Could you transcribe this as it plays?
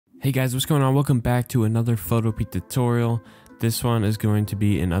Hey guys, what's going on? Welcome back to another Photopea tutorial. This one is going to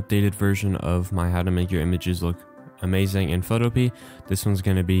be an updated version of my how to make your images look amazing in Photopea. This one's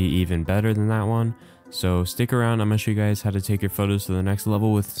going to be even better than that one. So stick around, I'm going to show you guys how to take your photos to the next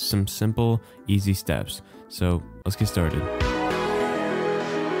level with some simple, easy steps. So let's get started.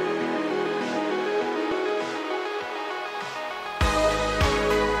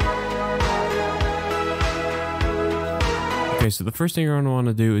 Okay, so the first thing you're going to want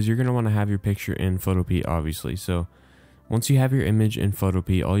to do is you're going to want to have your picture in Photopea, obviously. So once you have your image in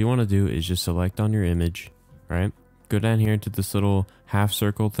Photopea, all you want to do is just select on your image, right? Go down here to this little half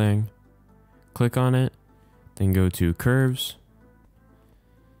circle thing, click on it, then go to curves.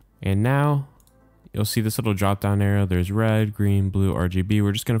 And now you'll see this little drop down arrow. There's red, green, blue, RGB.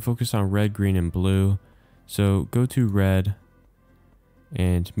 We're just going to focus on red, green, and blue. So go to red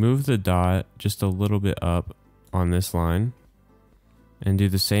and move the dot just a little bit up on this line. And do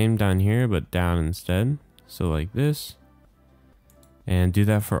the same down here, but down instead. So like this. And do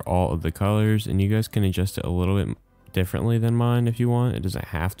that for all of the colors. And you guys can adjust it a little bit differently than mine if you want. It doesn't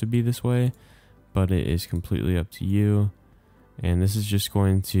have to be this way, but it is completely up to you. And this is just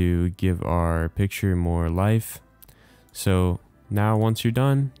going to give our picture more life. So now once you're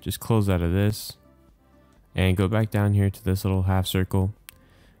done, just close out of this. And go back down here to this little half circle.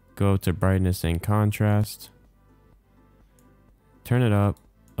 Go to brightness and contrast. Turn it up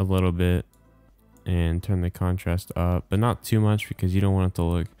a little bit and turn the contrast up, but not too much because you don't want it to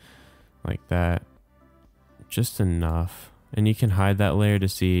look like that. Just enough. And you can hide that layer to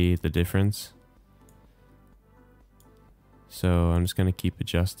see the difference. So I'm just going to keep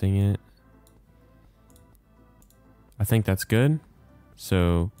adjusting it. I think that's good.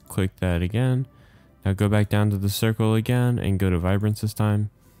 So click that again. Now go back down to the circle again and go to vibrance this time.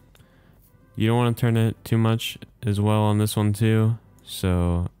 You don't want to turn it too much as well on this one too.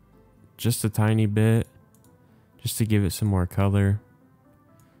 So just a tiny bit, just to give it some more color,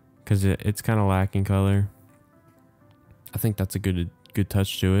 because it's kind of lacking color. I think that's a good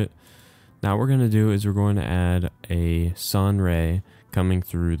touch to it. Now what we're going to do is we're going to add a sun ray coming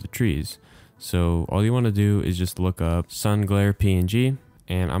through the trees. So all you want to do is just look up sun glare PNG,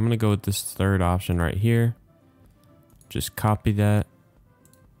 and I'm going to go with this third option right here. Just copy that.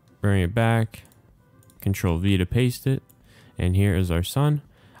 Bring it back, Control V to paste it, and here is our sun.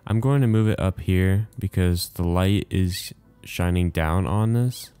 I'm going to move it up here because the light is shining down on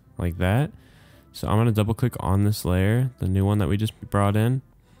this like that. So I'm going to double click on this layer, the new one that we just brought in,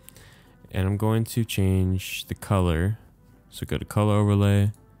 and I'm going to change the color. So go to color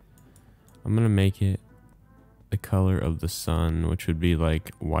overlay. I'm going to make it the color of the sun, which would be like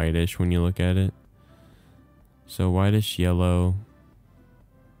whitish when you look at it. So whitish yellow.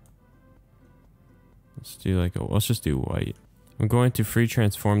 Let's just do white. I'm going to free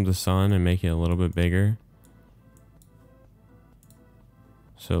transform the sun and make it a little bit bigger.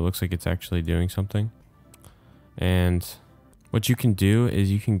 So it looks like it's actually doing something. And what you can do is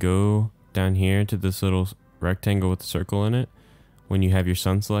you can go down here to this little rectangle with a circle in it. When you have your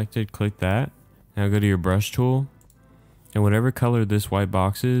sun selected, click that. Now go to your brush tool. And whatever color this white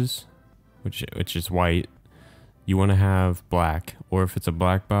box is, which is white, you want to have black. Or if it's a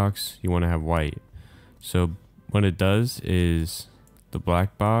black box, you want to have white. So what it does is the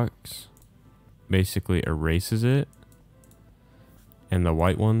black box basically erases it, and the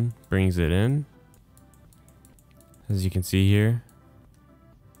white one brings it in, as you can see here.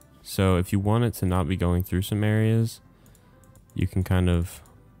 So if you want it to not be going through some areas, you can kind of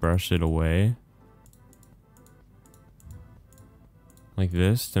brush it away like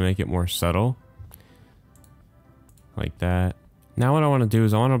this to make it more subtle, like that. Now what I want to do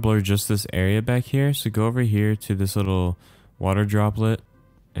is I want to blur just this area back here. So go over here to this little water droplet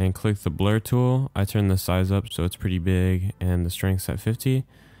and click the blur tool. I turn the size up so it's pretty big and the strength's at 50.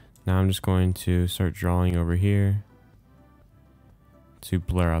 Now I'm just going to start drawing over here to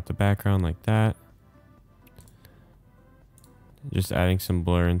blur out the background like that. Just adding some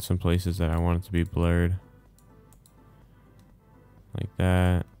blur in some places that I want it to be blurred. Like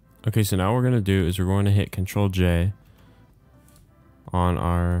that. Okay, so now what we're going to do is we're going to hit Control J on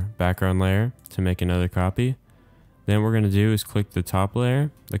our background layer to make another copy. Then what we're going to do is click the top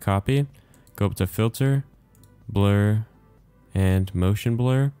layer, the copy, go up to filter, blur, and motion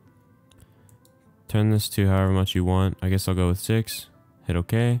blur. Turn this to however much you want. I guess I'll go with 6. Hit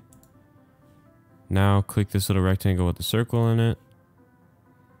OK. Now click this little rectangle with the circle in it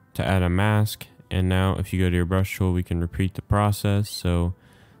to add a mask. And now if you go to your brush tool, we can repeat the process. So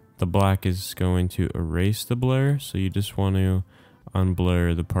the black is going to erase the blur. So you just want to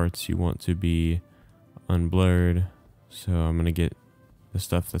unblur the parts you want to be unblurred. So I'm going to get the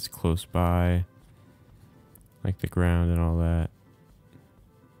stuff that's close by, like the ground and all that,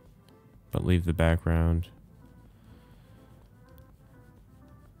 but leave the background.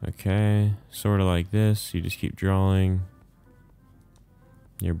 Okay, sort of like this. You just keep drawing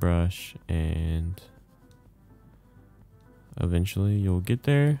your brush and eventually you'll get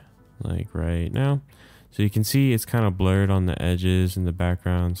there, like right now. So you can see it's kind of blurred on the edges and the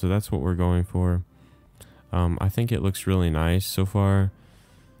background, so that's what we're going for. I think it looks really nice so far.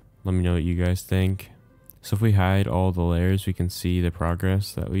 Let me know what you guys think. So if we hide all the layers, we can see the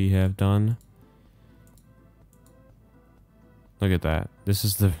progress that we have done. Look at that. This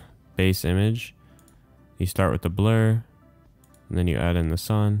is the base image. You start with the blur, and then you add in the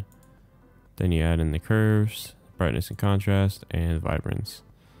sun, then you add in the curves, brightness and contrast, and vibrance.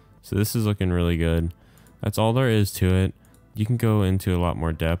 So this is looking really good. That's all there is to it. You can go into a lot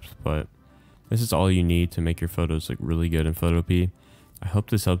more depth, but this is all you need to make your photos look really good in Photopea. I hope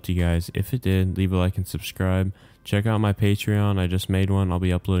this helped you guys. If it did, leave a like and subscribe. Check out my Patreon. I just made one. I'll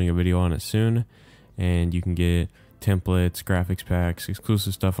be uploading a video on it soon. And you can get templates, graphics packs,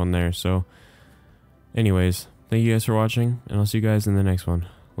 exclusive stuff on there. So anyways, thank you guys for watching, and I'll see you guys in the next one.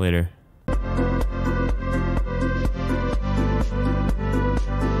 Later.